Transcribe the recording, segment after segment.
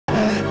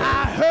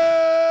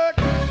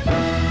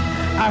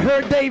I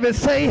heard David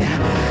say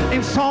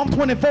in Psalm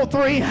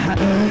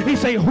 24:3, he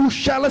say, who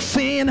shall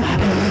ascend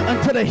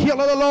unto the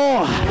hill of the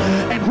Lord,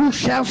 and who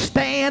shall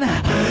stand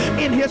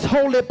in his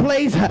holy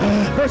place?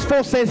 Verse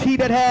 4 says, he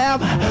that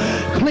have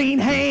clean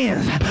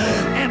hands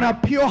and a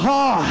pure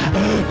heart.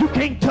 You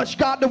can't touch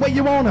God the way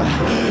you wanna.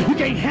 You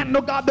can't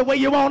handle God the way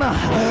you wanna.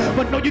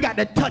 But no, you got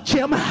to touch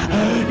him.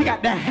 You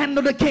got to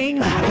handle the king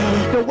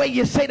the way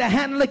you say to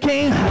handle the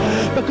king,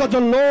 because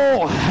the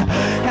Lord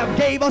have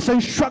gave us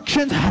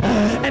instructions.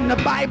 And the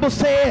Bible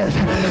says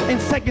in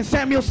 2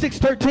 Samuel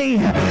 6:13,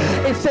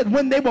 it said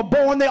when they were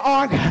born the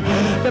ark,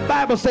 the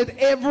Bible said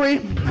every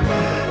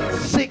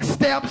 6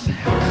 steps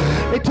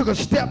they took a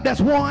step, that's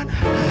 1.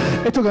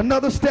 They took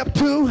another step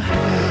 2,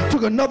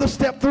 took another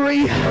step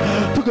 3,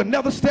 took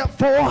another step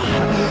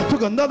 4,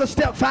 took another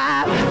step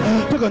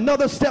 5, took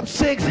another step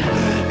 6.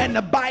 And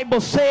the Bible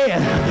said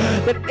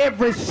that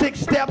every 6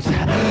 steps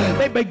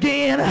they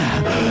began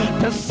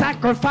to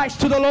sacrifice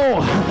to the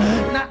Lord.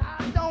 Now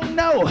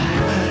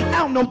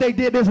I don't know if they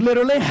did this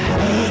literally,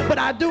 but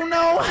I do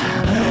know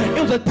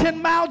it was a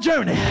 10-mile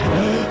journey,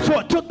 so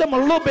it took them a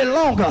little bit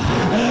longer.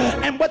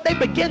 And what they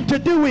began to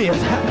do is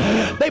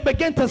they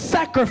began to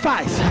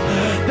sacrifice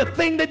the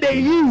thing that they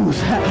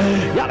use.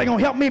 Y'all ain't gonna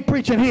help me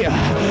preaching here.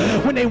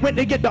 When they went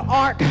to get the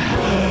ark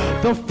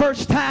the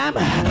first time,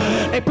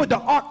 they put the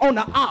ark on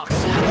the ox,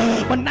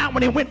 but now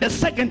when they went the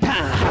second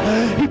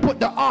time, he put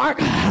the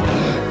ark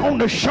on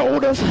the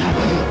shoulders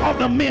of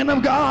the men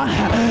of God,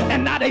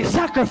 and now they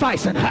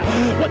sacrificing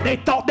what they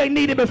thought they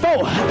needed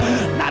before.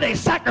 Now they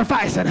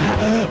sacrificing.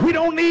 We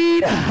don't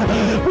need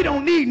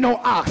no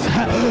ox.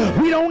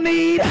 We don't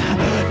need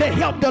to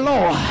help the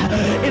Lord.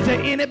 Is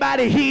there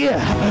anybody here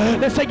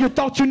that say you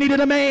thought you needed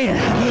a man,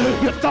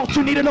 you thought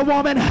you needed a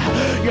woman,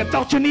 you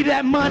thought you needed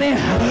that money,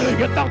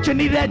 you thought you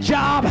needed that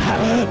job,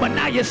 but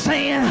now you're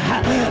saying,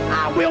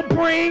 I will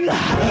bring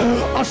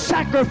a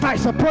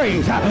sacrifice of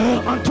praise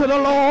unto the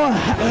Lord?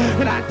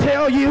 And I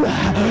tell you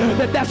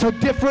that that's a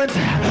difference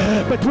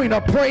between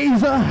a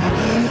praiser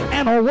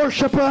and a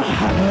worshiper.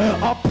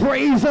 A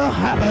praiser,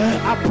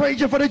 I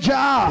praise you for the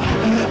job,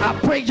 I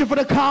praise you for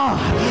the car,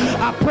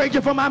 I praise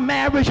you for my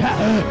marriage.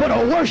 But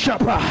a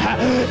worshiper,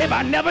 if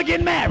I never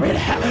get married,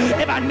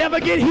 if I never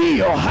get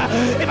healed,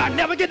 if I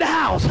never get the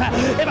house,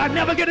 if I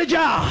never get a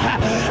job,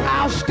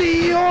 I'll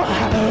still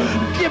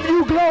give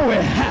you glory.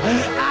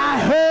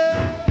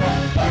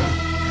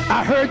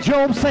 I heard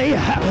Job say,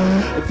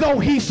 though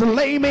he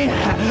slay me,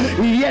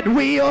 yet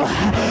will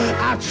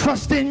I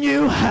trust in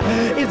you.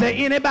 Is there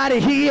anybody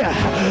here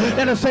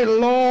that'll say,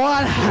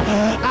 Lord,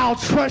 I'll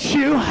trust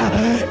you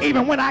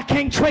even when I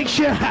can't trace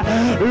you?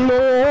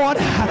 Lord,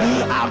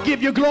 I'll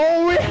give you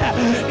glory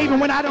even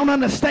when I don't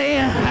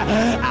understand.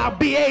 I'll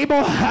be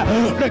able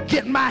to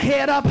get my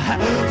head up.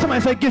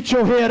 Somebody say, get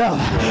your head up.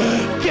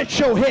 Get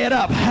your head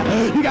up.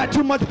 You got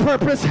too much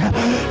purpose.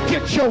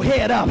 Get your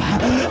head up.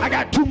 I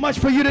got too much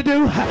for you to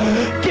do.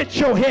 Get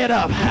your head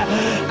up.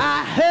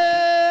 I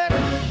heard.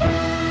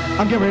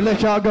 I'm getting ready to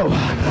let y'all go.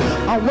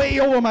 I'm way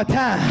over my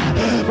time.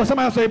 But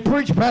somebody say,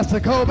 preach, Pastor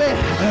Cobie.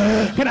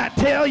 Can I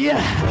tell you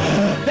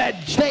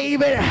that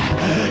David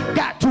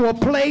got to a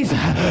place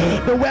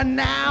where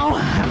now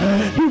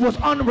he was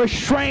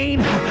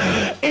unrestrained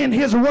in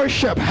his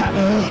worship.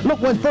 Look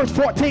what verse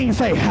 14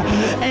 say.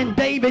 And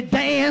David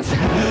danced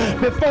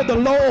before the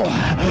Lord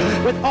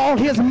with all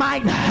his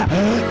might.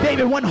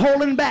 David wasn't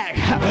holding back.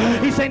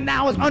 He said,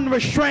 now it's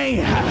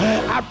unrestrained.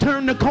 I've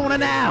turned the corner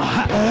now.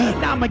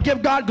 Now I'm going to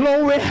give God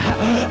glory.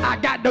 I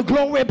got the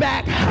glory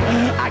back.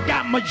 I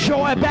got my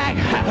joy back.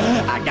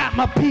 I got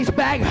my peace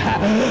back.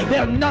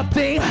 There's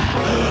nothing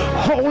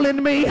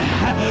holding me.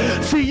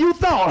 See, you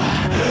thought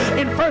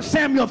in 1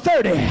 Samuel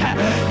 30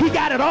 he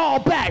got it all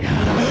back.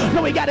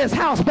 No, he got his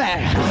house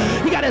back.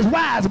 He got his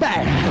wives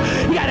back.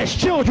 He got his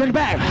children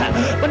back.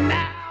 But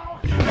now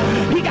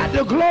he got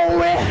the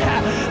glory.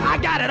 I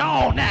got it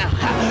all now.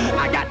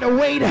 I got the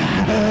weight.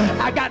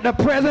 I got the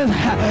presence.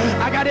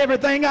 I got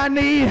everything I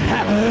need.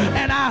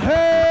 And I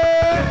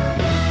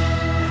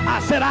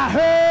said, I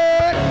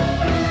heard.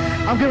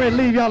 I'm getting ready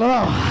to leave y'all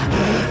alone.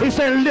 He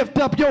said, lift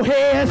up your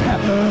heads,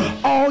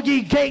 all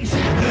ye gates,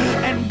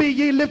 and be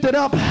ye lifted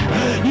up,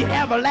 ye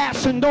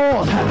everlasting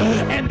doors.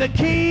 And the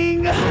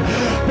King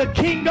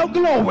of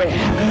glory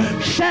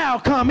shall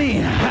come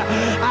in.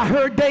 I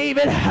heard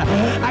David,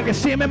 I can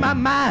see him in my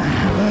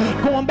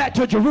mind, going back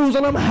to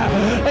Jerusalem.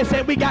 They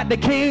said, we got the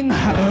King,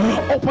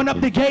 open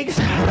up the gates.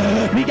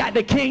 We got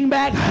the King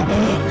back,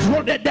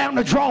 roll that down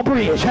the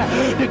drawbridge.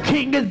 The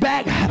King is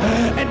back,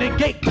 and the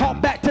gate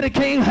talked back to the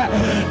King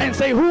and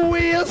say, who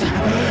is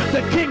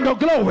the King of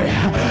glory?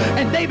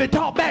 And David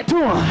talked back to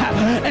him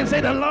and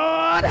said, the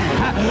Lord,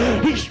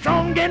 he's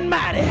strong and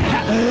mighty.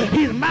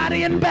 He's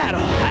mighty in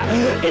battle.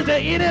 Is there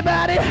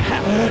anybody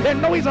that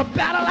know he's a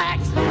battle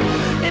axe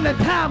in the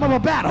time of a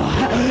battle?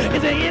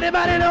 Is there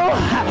anybody know?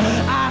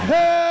 I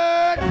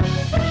heard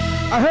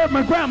I heard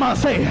my grandma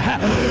say,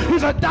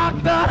 he's a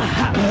doctor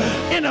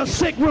in a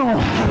sick room.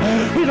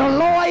 He's a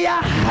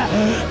lawyer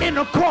in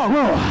the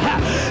courtroom.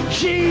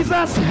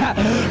 Jesus,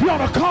 you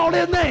ought to call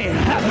his name.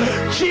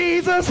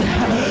 Jesus,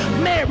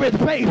 Mary's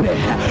baby.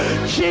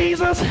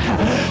 Jesus,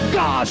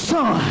 God's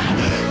son.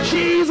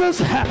 Jesus,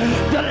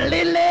 the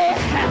lily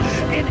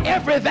in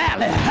every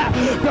valley.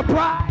 The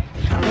bride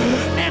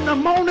and the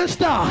morning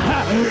star.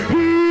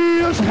 He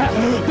is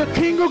the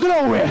King of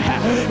glory.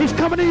 He's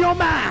coming to your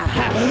mind.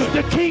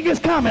 The King is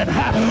coming.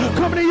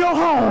 Coming to your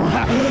home.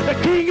 The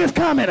King is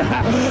coming.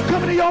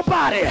 Coming to your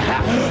body.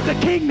 The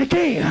King, the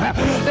King.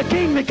 The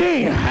King, the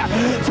King.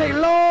 Say,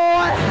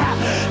 Lord,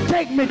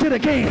 take me to the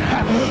King.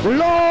 Lord,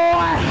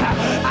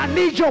 I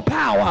need your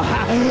power.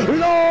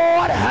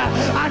 Lord,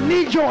 I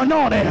need your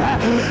anointing.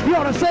 You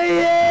ought to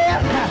say,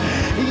 yeah,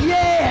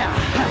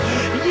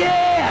 yeah,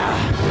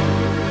 yeah.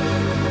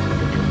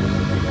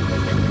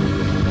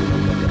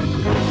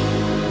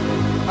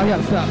 I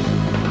gotta stop.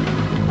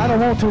 I don't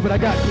want to, but I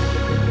got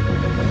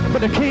to. But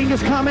the King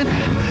is coming.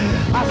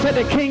 I said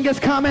the King is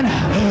coming.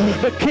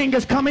 The King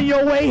is coming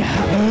your way.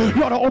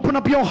 You ought to open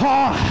up your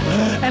heart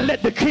and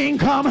let the King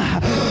come.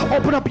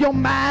 Open up your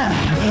mind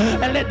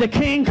and let the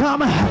King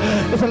come.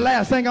 It's the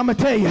last thing I'm gonna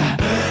tell you.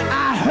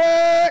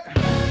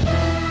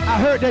 I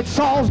heard that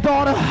Saul's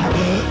daughter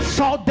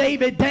saw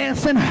David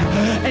dancing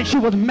and she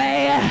was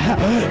mad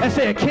and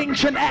said, King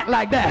shouldn't act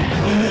like that.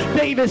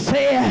 David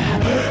said,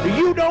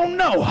 you don't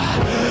know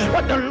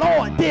what the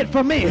Lord did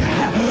for me.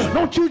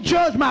 Don't you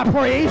judge my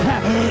praise.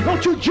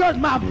 Don't you judge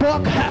my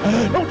book.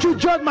 Don't you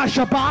judge my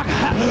Shabbat.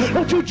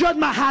 Don't you judge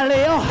my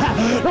Hallel.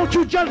 Don't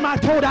you judge my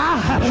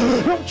Todah.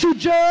 Don't you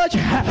judge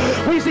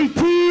when you see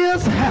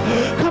tears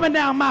coming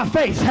down my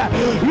face.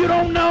 You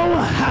don't know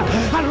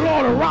how the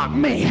Lord rocked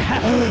me.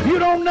 You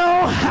don't know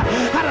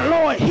how the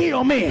Lord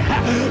healed me.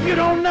 You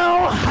don't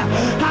know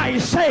how he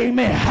saved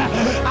me.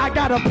 I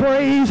gotta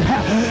praise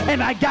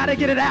and I gotta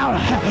get it out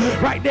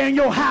right there in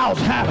your house.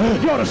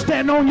 You ought to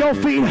stand on your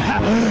feet.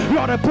 You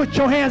ought to put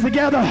your hands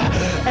together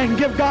and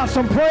give God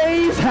some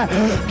praise,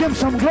 give him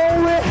some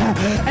glory,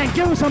 and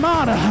give him some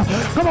honor.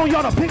 Come on, you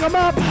ought to pick him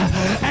up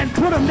and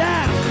put him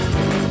down.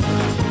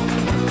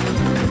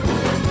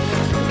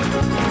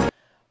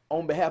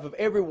 On behalf of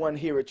everyone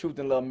here at Truth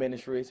and Love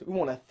Ministries, we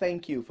want to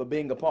thank you for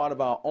being a part of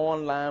our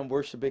online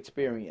worship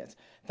experience.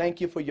 Thank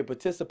you for your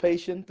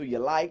participation through your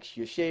likes,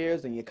 your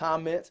shares, and your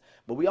comments.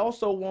 But we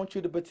also want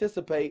you to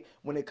participate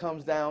when it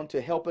comes down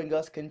to helping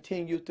us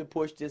continue to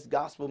push this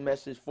gospel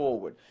message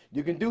forward.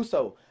 You can do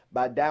so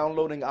by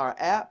downloading our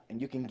app,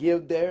 and you can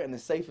give there in a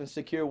safe and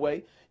secure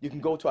way. You can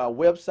go to our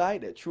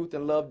website at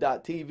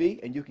truthandlove.tv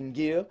and you can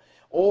give,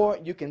 or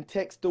you can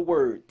text the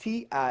word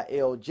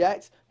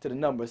TILJAX to the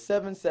number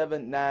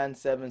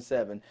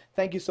 77977.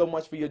 Thank you so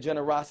much for your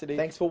generosity.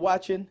 Thanks for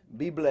watching.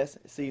 Be blessed.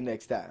 See you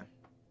next time.